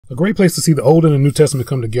A great place to see the Old and the New Testament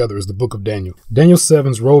come together is the book of Daniel. Daniel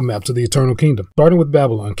 7's roadmap to the eternal kingdom. Starting with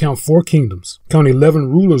Babylon, count 4 kingdoms. Count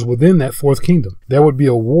 11 rulers within that 4th kingdom. There would be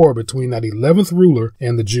a war between that 11th ruler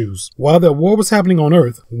and the Jews. While that war was happening on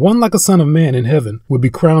earth, one like a son of man in heaven would be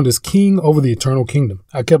crowned as king over the eternal kingdom.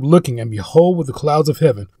 I kept looking, and behold, with the clouds of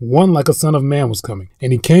heaven, one like a son of man was coming.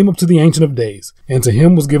 And he came up to the Ancient of Days, and to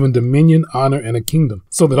him was given dominion, honor, and a kingdom,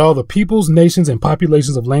 so that all the peoples, nations, and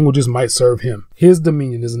populations of languages might serve him. His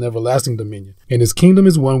dominion is an everlasting dominion, and his kingdom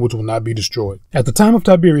is one which will not be destroyed. At the time of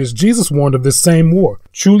Tiberius, Jesus warned of this same war.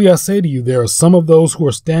 Truly I say to you, there are some of those who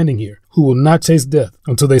are standing here who will not taste death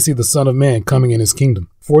until they see the Son of Man coming in his kingdom.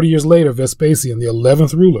 40 years later, Vespasian, the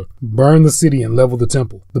 11th ruler, burned the city and leveled the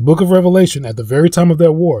temple. The book of Revelation, at the very time of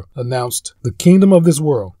that war, announced, "The kingdom of this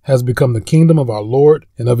world has become the kingdom of our Lord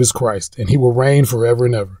and of his Christ, and he will reign forever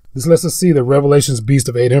and ever." This lets us see that Revelation's beast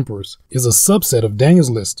of 8 emperors is a subset of Daniel's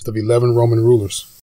list of 11 Roman rulers.